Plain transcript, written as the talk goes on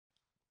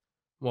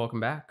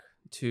Welcome back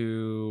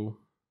to,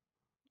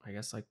 I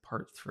guess, like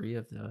part three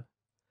of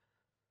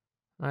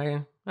I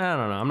don't know.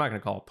 I'm not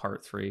going to call it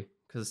part three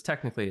because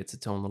technically it's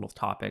its own little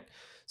topic.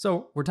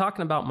 So we're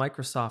talking about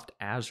Microsoft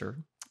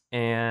Azure.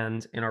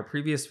 And in our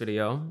previous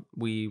video,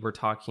 we were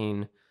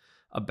talking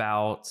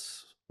about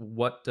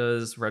what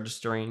does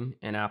registering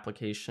an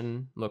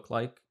application look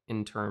like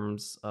in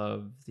terms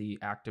of the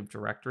Active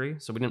Directory.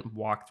 So we didn't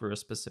walk through a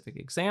specific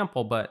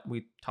example, but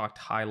we talked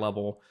high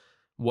level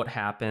what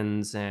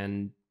happens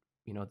and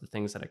the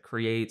things that it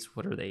creates,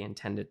 what are they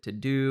intended to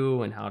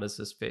do, and how does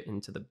this fit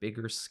into the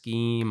bigger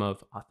scheme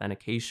of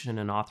authentication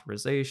and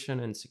authorization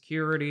and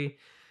security.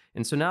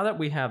 And so now that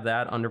we have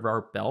that under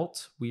our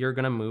belt, we are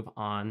going to move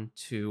on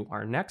to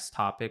our next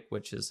topic,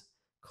 which is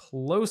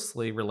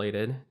closely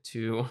related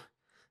to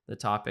the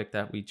topic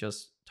that we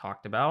just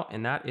talked about,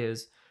 and that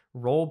is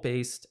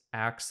role-based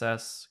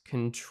access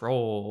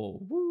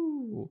control.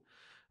 Woo!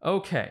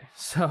 Okay,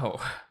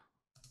 so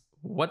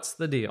what's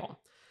the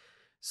deal?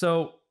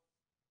 So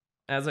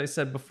as I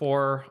said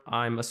before,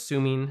 I'm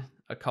assuming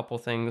a couple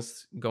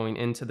things going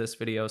into this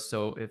video.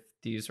 So if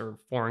these are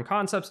foreign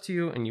concepts to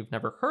you and you've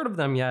never heard of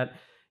them yet,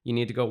 you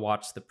need to go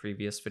watch the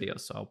previous video.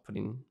 So I'll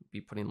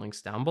be putting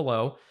links down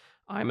below.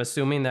 I'm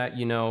assuming that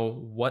you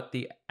know what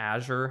the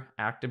Azure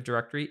Active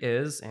Directory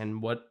is and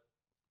what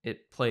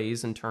it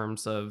plays in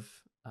terms of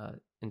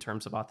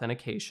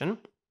authentication.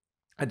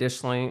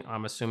 Additionally,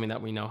 I'm assuming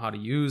that we know how to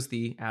use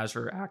the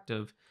Azure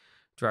Active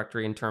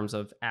Directory in terms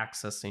of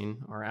accessing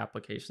our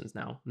applications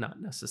now, not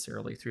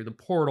necessarily through the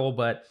portal,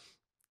 but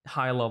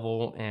high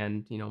level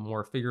and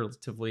more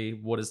figuratively,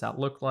 what does that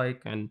look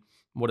like and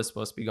what is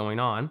supposed to be going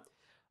on,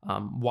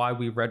 why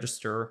we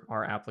register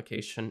our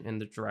application in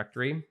the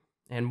directory,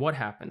 and what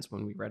happens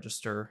when we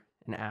register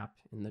an app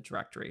in the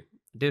directory.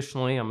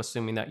 Additionally, I'm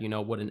assuming that you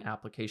know what an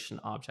application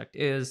object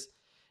is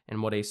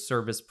and what a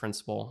service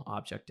principal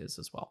object is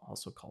as well,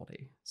 also called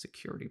a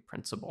security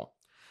principal.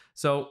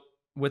 So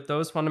with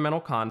those fundamental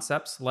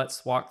concepts,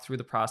 let's walk through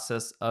the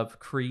process of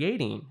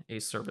creating a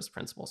service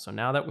principal. So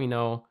now that we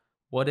know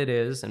what it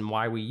is and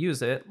why we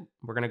use it,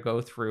 we're going to go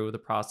through the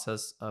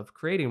process of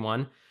creating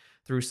one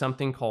through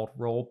something called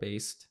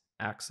role-based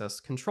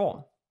access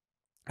control.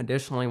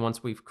 Additionally,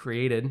 once we've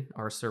created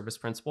our service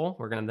principal,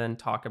 we're going to then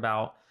talk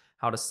about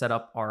how to set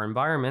up our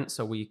environment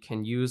so we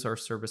can use our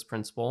service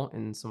principal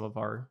in some of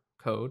our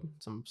code,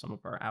 some of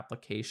our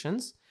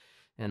applications,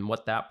 and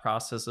what that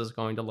process is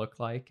going to look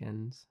like,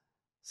 and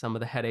some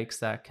of the headaches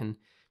that can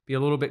be a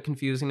little bit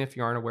confusing if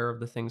you aren't aware of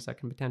the things that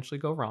can potentially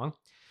go wrong.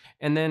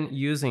 And then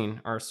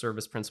using our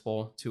service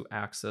principal to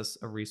access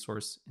a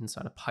resource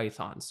inside of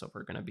Python. So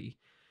we're going to be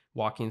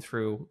walking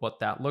through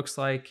what that looks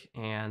like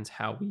and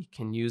how we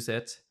can use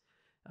it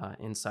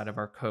inside of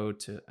our code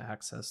to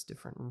access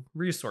different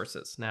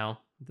resources. Now,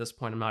 at this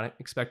point, I'm not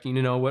expecting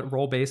you to know what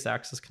role-based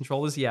access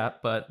control is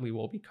yet, but we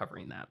will be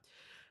covering that.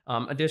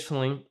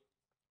 Additionally,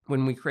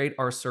 when we create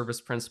our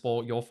service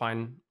principal, you'll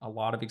find a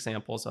lot of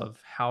examples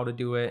of how to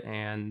do it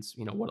and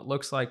what it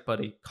looks like. But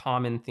a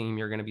common theme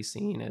you're going to be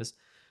seeing is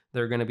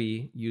they're going to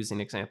be using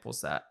examples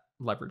that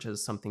leverages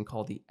something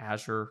called the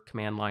Azure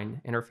command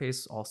line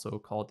interface, also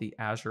called the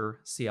Azure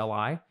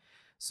CLI.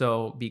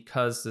 So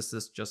because this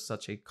is just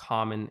such a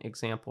common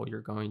example you're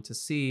going to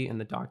see in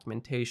the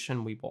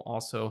documentation, we will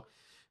also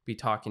be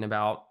talking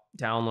about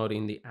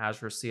downloading the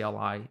Azure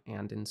CLI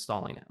and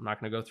installing it. I'm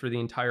not going to go through the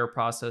entire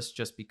process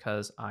just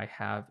because I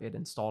have it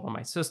installed on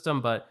my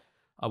system, but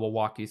I will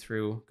walk you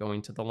through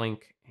going to the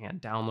link and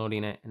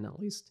downloading it and at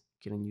least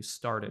getting you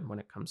started when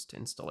it comes to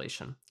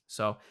installation.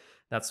 So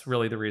that's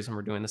really the reason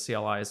we're doing the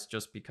CLIs,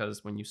 just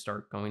because when you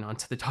start going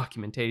onto the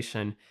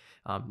documentation,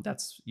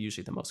 that's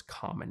usually the most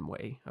common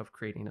way of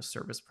creating a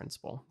service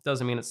principal.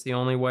 Doesn't mean it's the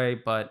only way,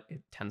 but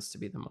it tends to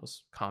be the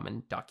most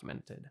common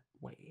documented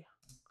way.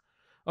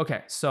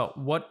 Okay, so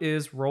what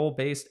is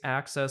role-based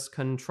access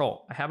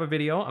control? I have a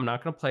video. I'm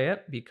not going to play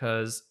it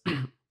because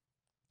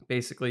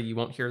basically you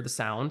won't hear the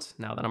sound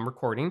now that I'm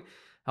recording.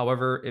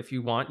 However, if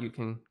you want, you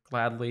can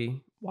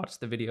gladly watch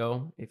the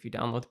video if you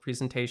download the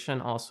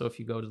presentation. Also, if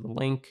you go to the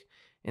link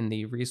in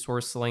the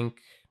resource link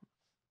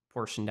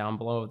portion down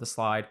below of the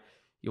slide,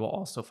 you will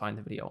also find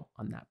the video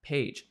on that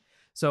page.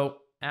 So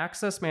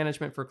access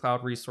management for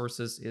cloud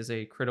resources is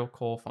a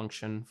critical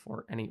function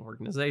for any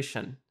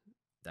organization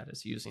that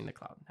is using the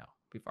cloud. Now,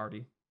 we've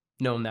already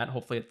known that.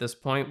 Hopefully at this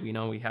point, we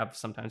know we have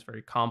sometimes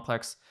very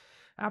complex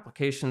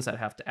applications that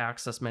have to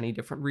access many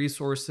different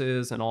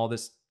resources and all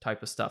this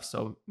type of stuff.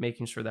 So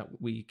making sure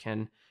that we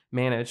can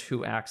manage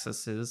who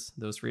accesses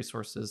those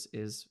resources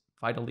is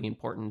vitally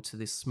important to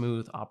the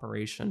smooth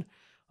operation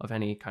of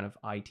any kind of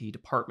IT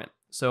department.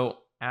 So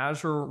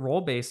Azure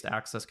role-based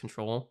access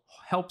control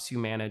helps you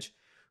manage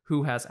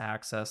who has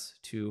access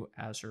to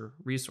Azure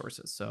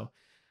resources. So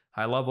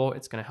high level,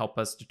 it's going to help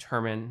us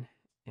determine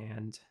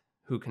and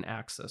who can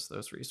access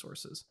those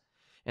resources.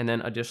 And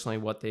then additionally,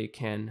 what they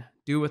can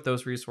do with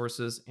those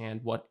resources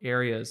and what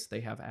areas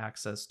they have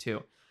access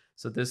to.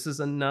 So this is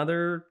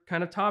another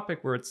kind of topic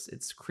where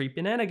it's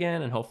creeping in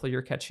again, and hopefully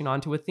you're catching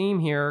on to a theme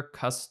here: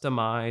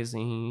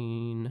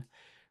 customizing.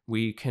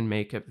 we can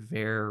make it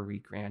very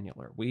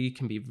granular. We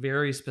can be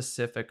very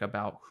specific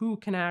about who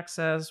can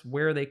access,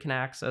 where they can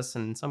access,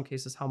 and in some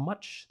cases, how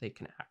much they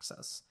can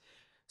access.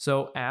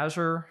 So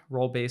Azure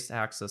Role-Based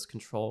Access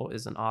Control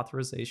is an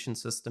authorization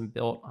system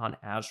built on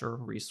Azure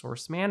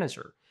Resource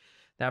Manager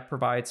that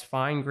provides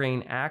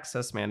fine-grained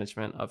access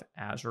management of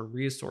Azure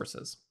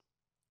resources.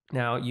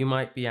 Now, you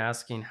might be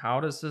asking, how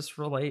does this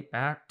relate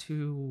back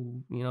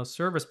to,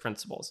 service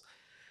principles?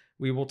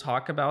 We will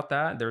talk about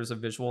that. There's a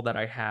visual that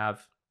I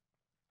have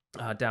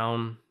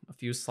down a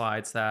few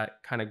slides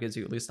that kind of gives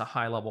you at least a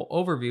high-level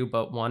overview,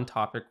 but one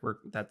topic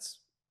that's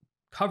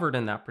covered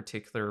in that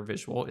particular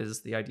visual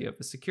is the idea of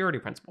a security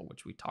principle,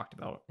 which we talked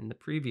about in the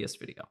previous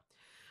video.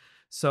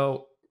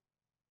 So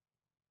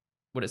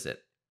what is it?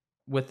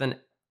 With an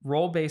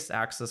role-based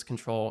access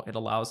control, it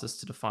allows us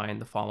to define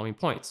the following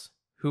points: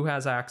 who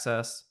has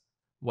access,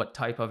 what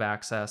type of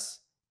access,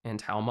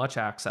 and how much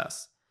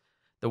access.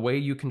 The way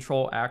you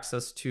control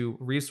access to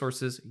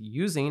resources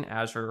using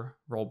Azure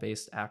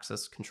Role-Based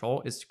Access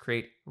Control is to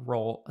create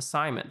role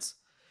assignments.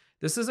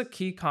 This is a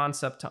key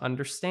concept to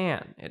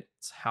understand.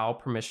 It's how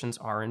permissions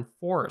are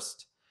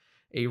enforced.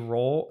 A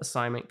role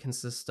assignment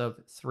consists of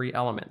 3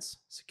 elements.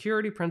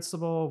 Security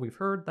principle, we've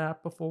heard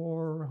that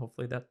before.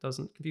 Hopefully that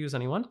doesn't confuse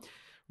anyone.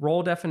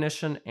 Role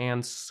definition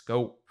and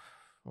scope.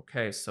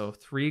 Okay, so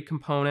 3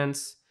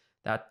 components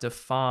that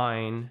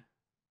define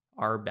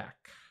RBAC.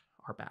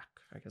 RBAC,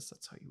 I guess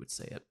that's how you would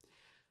say it.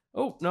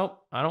 Oh, no,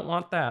 I don't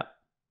want that.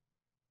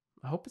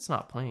 I hope it's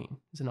not playing.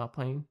 Is it not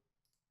playing?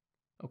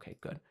 Okay,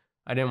 good.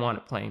 I didn't want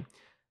it playing.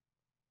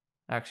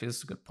 Actually, this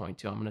is a good point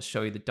too. I'm going to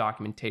show you the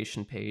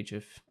documentation page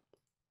if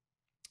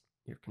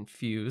you're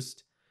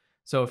confused.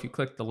 So if you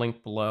click the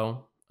link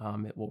below,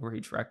 it will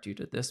redirect you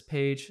to this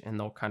page, and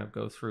they'll kind of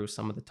go through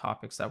some of the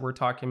topics that we're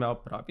talking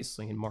about, but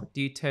obviously in more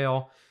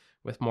detail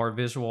with more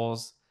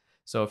visuals.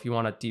 So if you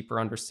want a deeper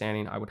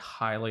understanding, I would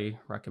highly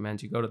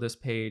recommend you go to this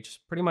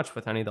page, pretty much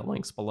with any of the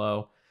links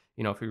below.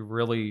 If you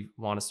really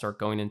want to start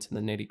going into the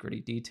nitty-gritty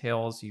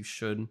details, you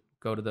should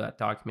go to that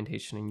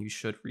documentation and you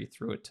should read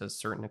through it to a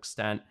certain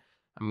extent.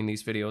 I mean,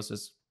 these videos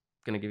is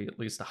going to give you at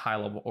least a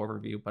high-level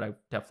overview, but I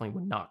definitely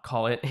would not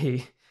call it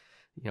a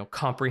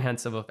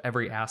comprehensive of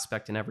every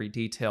aspect and every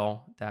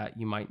detail that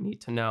you might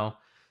need to know.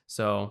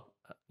 So,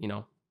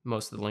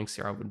 most of the links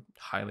here, I would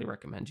highly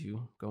recommend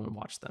you go and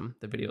watch them.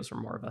 The videos are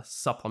more of a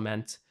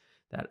supplement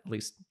that at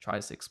least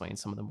tries to explain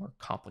some of the more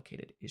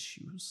complicated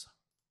issues.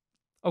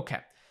 Okay,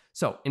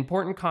 so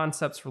important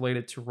concepts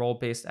related to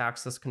role-based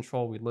access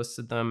control. We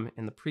listed them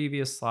in the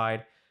previous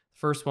slide.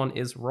 First one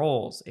is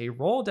roles. A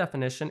role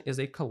definition is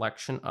a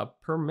collection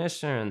of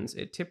permissions.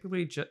 It's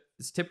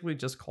typically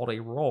just called a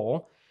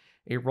role.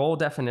 A role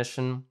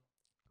definition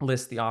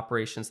lists the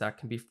operations that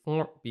can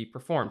be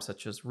performed,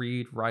 such as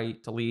read,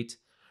 write, delete.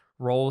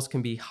 Roles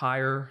can be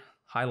high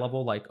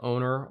level, like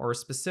owner, or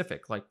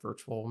specific, like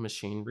virtual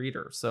machine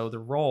reader. So the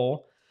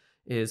role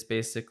is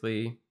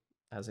basically,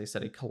 as I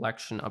said, a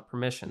collection of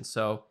permissions.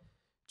 So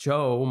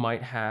Joe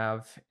might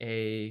have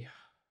a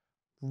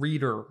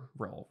reader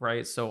role,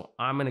 right? So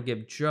I'm going to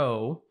give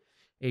Joe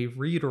a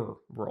reader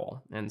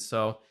role. And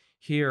so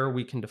here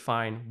we can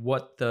define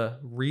what the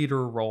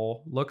reader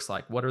role looks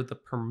like. What are the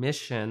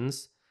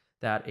permissions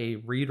that a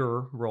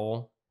reader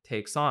role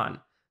takes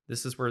on?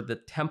 This is where the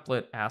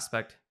template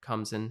aspect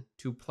comes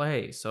into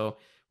play. So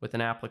with an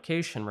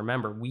application,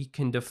 remember, we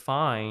can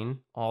define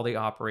all the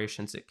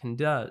operations it can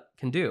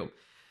do.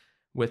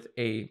 With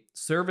a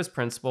service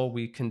principal,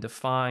 we can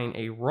define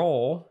a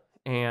role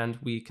and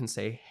we can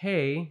say,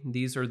 hey,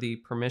 these are the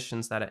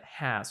permissions that it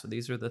has. So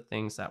these are the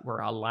things that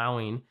we're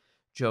allowing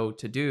Joe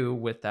to do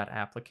with that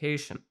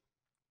application.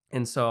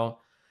 And so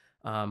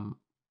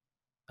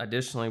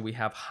additionally, we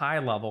have high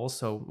level.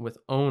 So with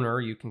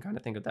owner, you can kind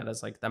of think of that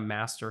as like the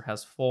master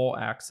has full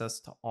access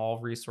to all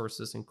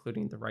resources,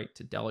 including the right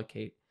to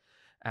delegate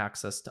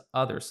access to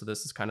others. So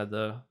this is kind of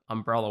the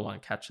umbrella one,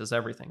 catches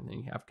everything. Then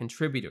you have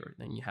contributor,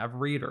 then you have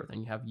reader,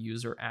 then you have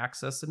user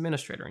access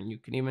administrator, and you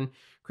can even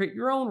create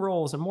your own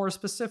roles and more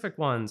specific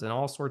ones and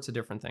all sorts of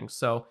different things.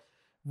 So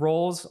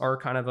roles are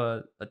kind of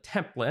a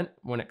template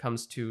when it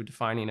comes to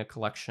defining a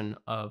collection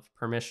of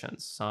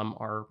permissions. Some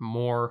are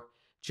more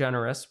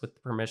generous with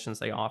the permissions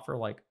they offer,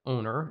 like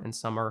owner, and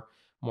some are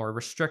more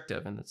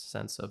restrictive in the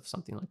sense of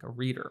something like a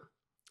reader.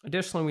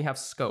 Additionally, we have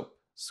scope.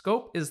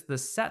 Scope is the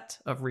set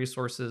of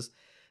resources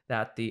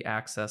that the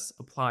access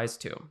applies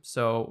to.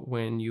 So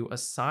when you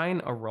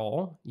assign a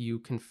role, you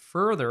can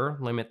further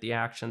limit the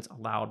actions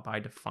allowed by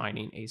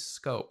defining a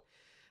scope.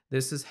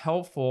 This is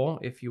helpful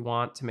if you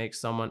want to make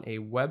someone a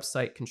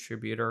website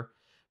contributor,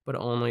 but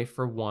only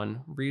for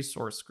one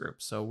resource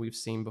group. So we've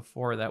seen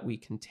before that we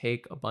can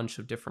take a bunch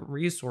of different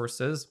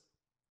resources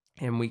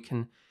and we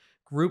can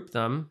group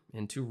them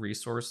into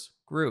resource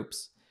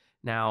groups.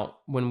 Now,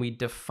 when we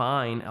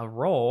define a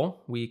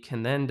role, we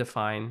can then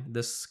define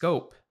the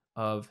scope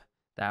of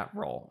that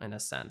role in a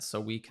sense. So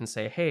we can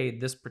say, hey,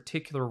 this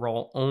particular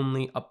role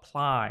only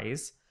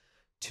applies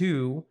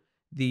to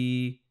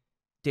the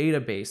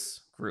database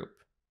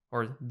group,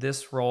 or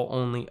this role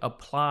only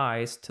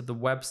applies to the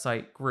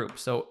website group.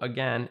 So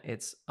again,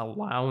 it's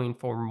allowing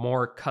for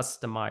more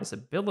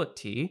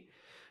customizability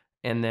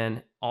and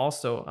then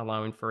also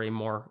allowing for a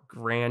more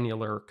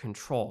granular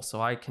control.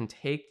 So I can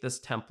take this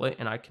template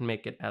and I can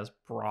make it as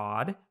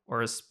broad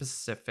or as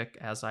specific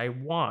as I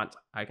want.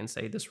 I can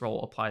say this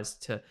role applies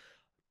to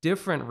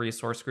different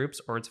resource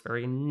groups, or it's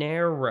very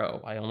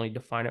narrow. I only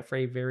define it for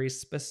a very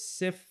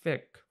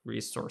specific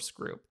resource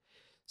group.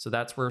 So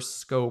that's where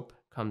scope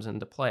comes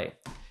into play.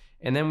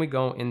 And then we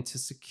go into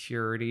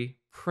security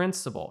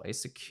principal. A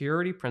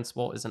security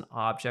principal is an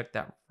object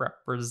that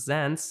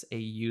represents a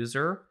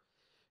user,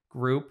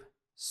 group,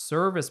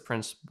 service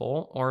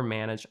principal, or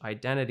managed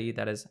identity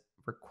that is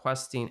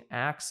requesting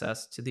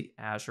access to the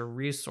Azure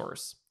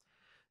resource.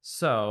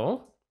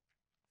 So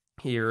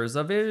here's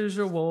a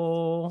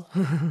visual.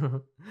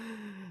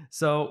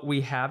 So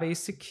we have a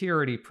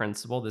security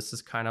principal. This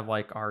is kind of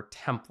like our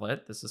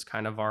template. This is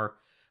kind of our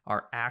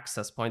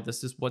access point.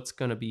 This is what's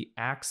going to be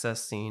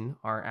accessing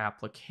our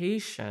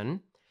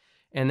application.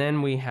 And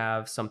then we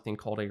have something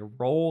called a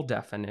role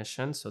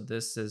definition. So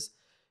this is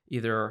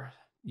either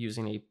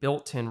using a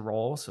built-in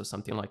role, so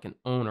something like an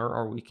owner,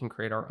 or we can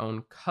create our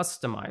own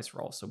customized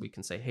role. So we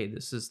can say, hey,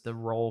 this is the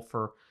role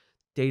for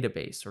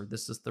database, or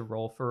this is the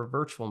role for a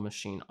virtual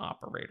machine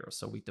operator.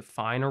 So we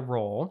define a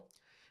role,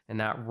 and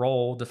that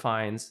role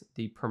defines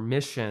the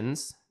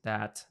permissions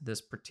that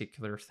this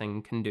particular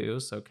thing can do.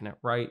 So can it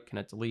write, can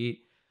it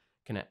delete,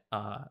 can it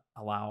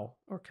allow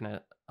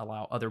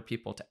other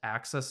people to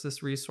access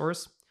this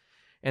resource?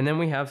 And then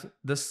we have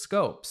the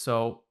scope.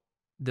 So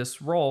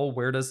this role,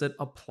 where does it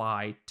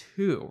apply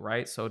to,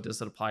 right? So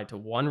does it apply to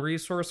one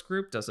resource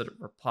group? Does it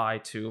apply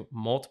to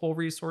multiple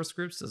resource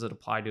groups? Does it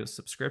apply to a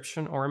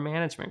subscription or a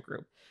management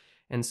group?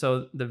 And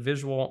so the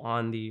visual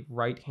on the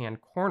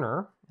right-hand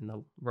corner, in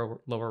the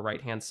lower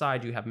right-hand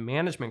side, you have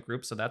management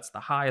group. So that's the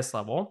highest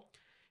level.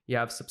 You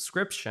have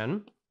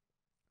subscription.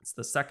 It's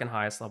the second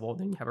highest level.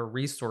 Then you have a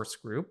resource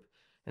group,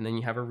 and then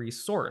you have a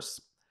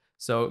resource.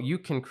 So you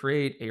can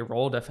create a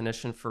role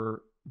definition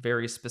for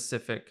very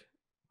specific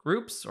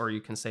groups, or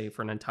you can say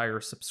for an entire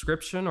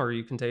subscription, or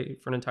you can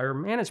take for an entire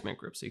management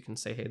group. So you can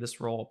say, hey,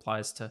 this role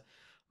applies to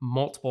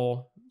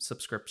multiple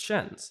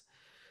subscriptions.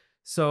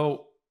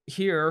 So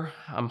here,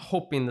 I'm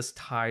hoping this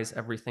ties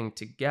everything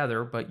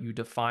together, but you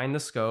define the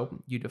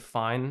scope, you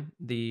define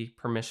the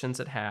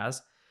permissions it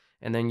has,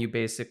 and then you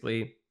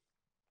basically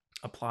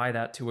apply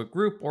that to a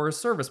group or a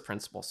service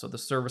principal. So the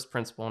service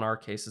principal in our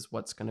case is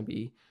what's going to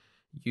be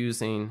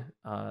using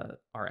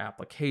our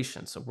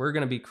application. So we're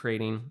going to be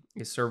creating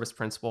a service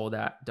principal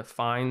that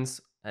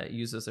defines,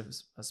 uses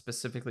a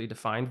specifically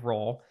defined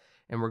role,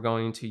 and we're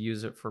going to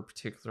use it for a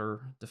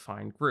particular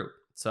defined group.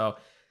 So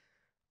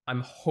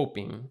I'm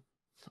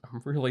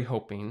really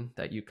hoping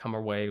that you come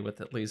away with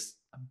at least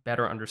a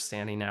better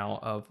understanding now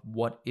of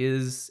what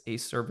is a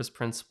service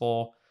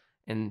principal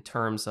in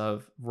terms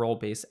of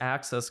role-based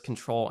access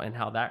control and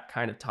how that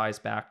kind of ties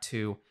back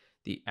to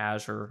the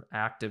Azure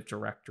Active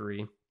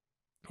Directory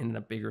in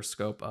the bigger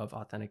scope of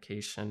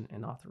authentication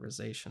and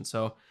authorization.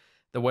 So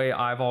the way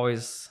I've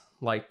always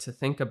liked to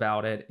think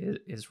about it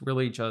is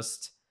really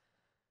just,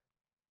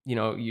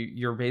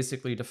 you're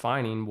basically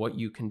defining what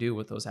you can do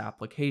with those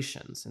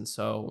applications. And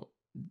so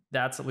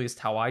that's at least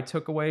how I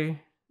took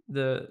away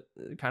the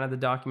kind of the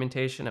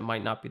documentation. It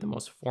might not be the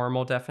most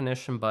formal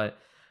definition, but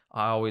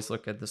I always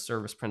look at the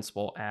service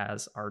principal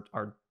as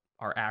our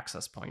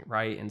access point,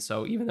 right? And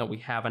so even though we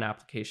have an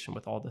application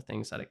with all the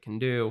things that it can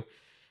do,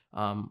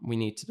 we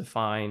need to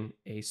define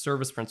a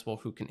service principal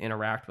who can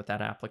interact with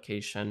that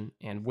application.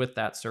 And with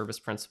that service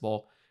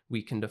principal,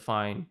 we can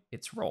define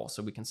its role.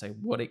 So we can say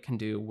what it can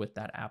do with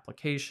that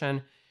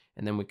application.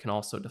 And then we can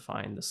also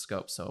define the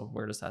scope. So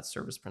where does that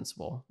service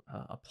principal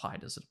apply?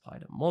 Does it apply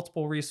to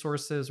multiple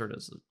resources, or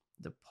does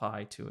it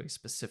apply to a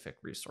specific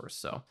resource?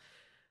 So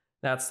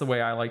that's the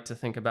way I like to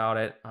think about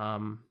it.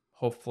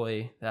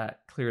 Hopefully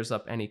that clears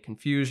up any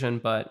confusion,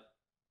 but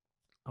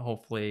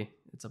hopefully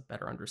it's a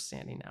better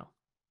understanding now.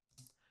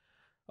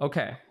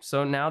 Okay,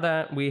 so now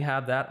that we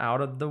have that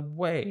out of the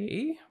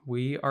way,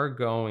 we are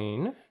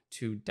going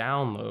to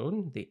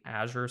download the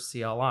Azure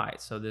CLI.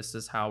 So this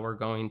is how we're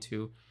going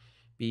to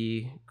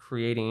be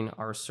creating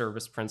our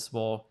service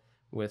principal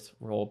with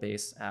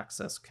role-based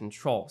access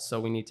control. So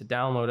we need to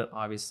download it,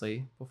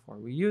 obviously, before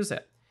we use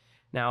it.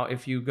 Now,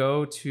 if you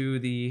go to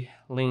the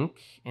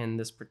link in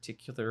this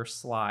particular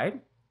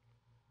slide,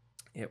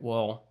 it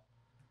will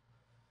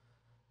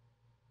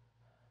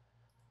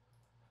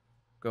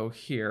go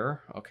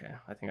here. Okay,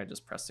 I think I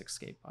just pressed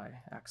escape by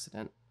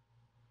accident.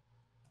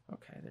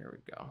 Okay, there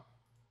we go.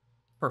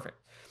 Perfect.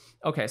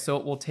 Okay, so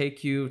it will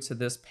take you to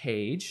this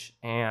page,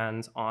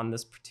 and on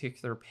this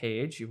particular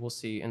page, you will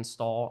see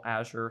install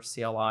Azure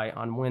CLI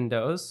on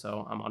Windows.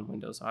 So I'm on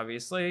Windows,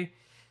 obviously,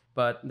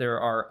 but there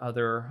are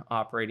other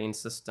operating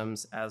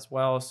systems as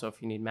well. So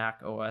if you need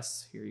Mac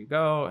OS, here you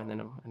go, and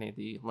then any of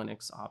the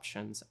Linux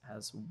options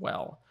as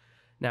well.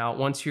 Now,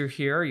 once you're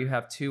here, you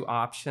have two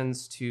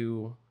options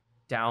to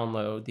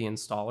download the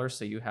installer.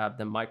 So you have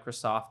the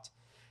Microsoft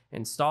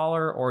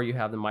installer, or you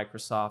have the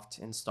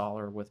Microsoft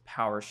installer with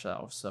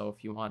PowerShell. So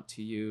if you want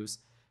to use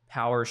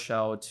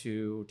PowerShell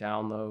to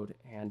download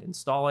and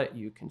install it,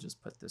 you can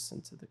just put this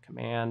into the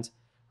command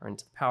or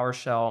into the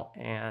PowerShell,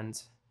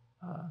 and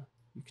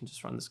you can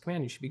just run this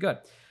command. You should be good.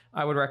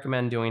 I would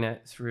recommend doing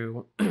it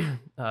through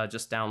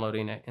just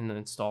downloading it and then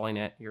installing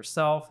it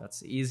yourself.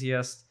 That's the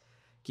easiest.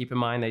 Keep in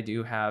mind they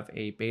do have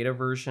a beta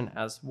version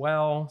as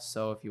well.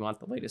 So if you want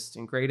the latest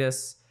and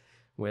greatest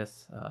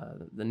with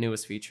the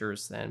newest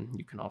features, then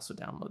you can also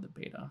download the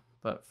beta.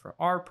 But for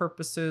our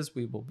purposes,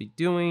 we will be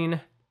doing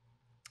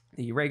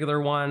the regular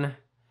one.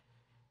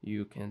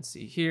 You can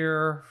see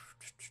here.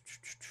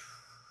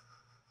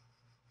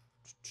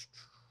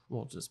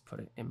 We'll just put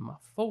it in my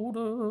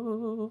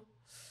folder.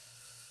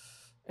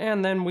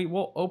 And then we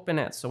will open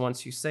it. So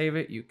once you save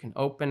it, you can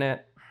open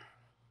it.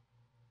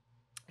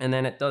 And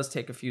then it does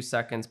take a few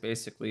seconds.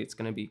 Basically, it's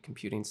going to be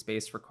computing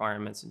space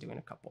requirements and doing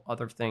a couple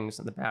other things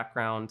in the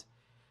background.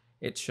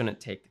 It shouldn't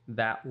take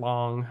that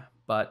long,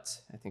 but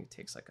I think it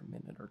takes like a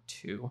minute or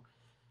two.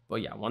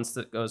 But yeah, once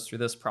it goes through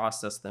this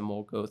process, then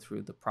we'll go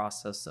through the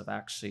process of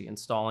actually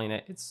installing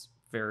it. It's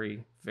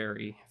very,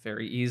 very,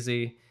 very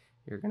easy.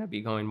 You're going to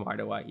be going, why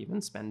do I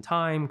even spend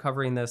time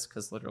covering this?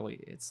 Because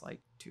literally it's like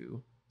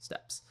 2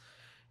 steps.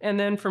 And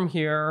then from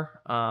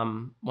here,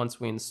 once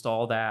we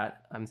install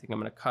that, I think I'm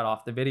going to cut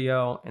off the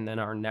video. And then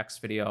our next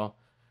video,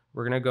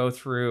 we're going to go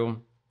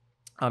through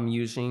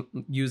using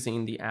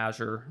the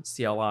Azure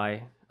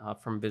CLI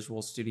from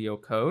Visual Studio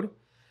Code.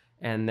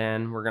 And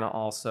then we're going to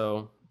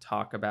also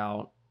talk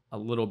about a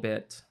little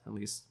bit, at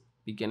least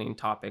beginning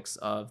topics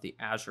of the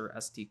Azure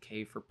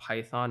SDK for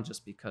Python,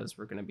 just because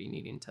we're going to be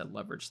needing to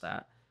leverage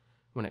that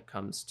when it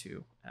comes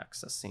to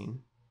accessing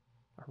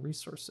our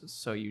resources.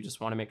 So you just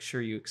want to make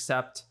sure you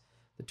accept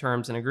the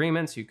terms and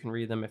agreements. You can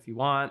read them if you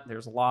want.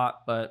 There's a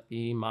lot, but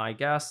be my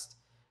guest.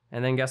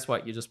 And then guess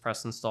what? You just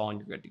press install and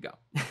you're good to go.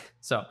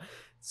 So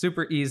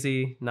super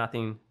easy,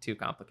 nothing too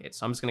complicated.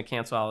 So I'm just going to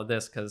cancel all of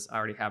this because I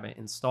already have it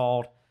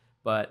installed.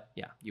 But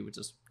yeah, you would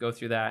just go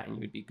through that and you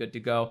would be good to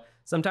go.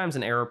 Sometimes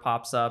an error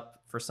pops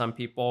up for some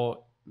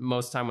people.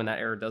 Most time when that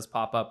error does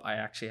pop up, I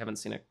actually haven't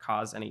seen it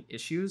cause any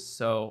issues.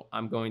 So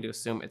I'm going to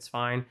assume it's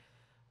fine.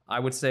 I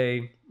would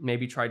say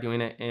maybe try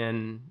doing it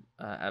in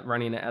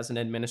running it as an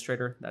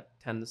administrator. That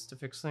tends to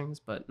fix things,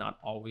 but not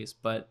always.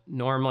 But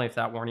normally if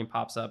that warning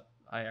pops up,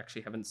 I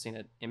actually haven't seen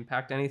it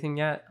impact anything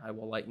yet. I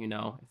will let you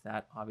know if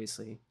that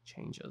obviously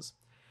changes.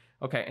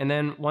 Okay, and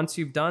then once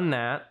you've done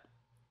that,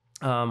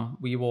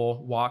 we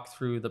will walk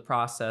through the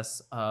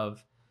process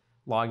of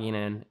logging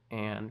in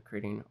and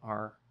creating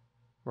our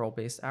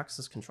role-based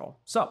access control.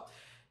 So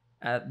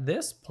at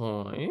this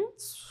point,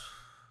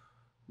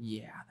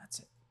 yeah, that's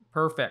it.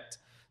 Perfect.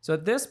 So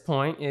at this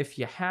point, if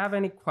you have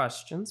any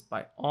questions,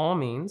 by all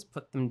means,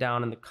 put them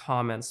down in the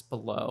comments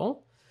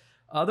below.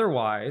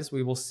 Otherwise,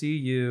 we will see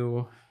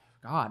you,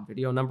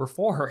 video number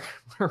 4,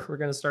 where we're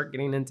going to start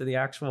getting into the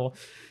actual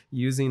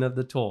using of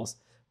the tools.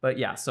 But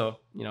yeah, so,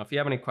 if you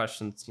have any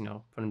questions,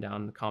 put them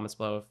down in the comments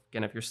below.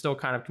 Again, if you're still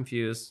kind of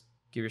confused,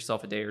 give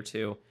yourself a day or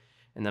two.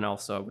 And then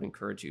also I would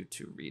encourage you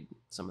to read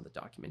some of the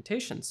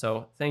documentation.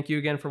 So thank you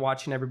again for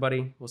watching,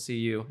 everybody. We'll see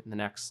you in the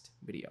next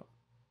video.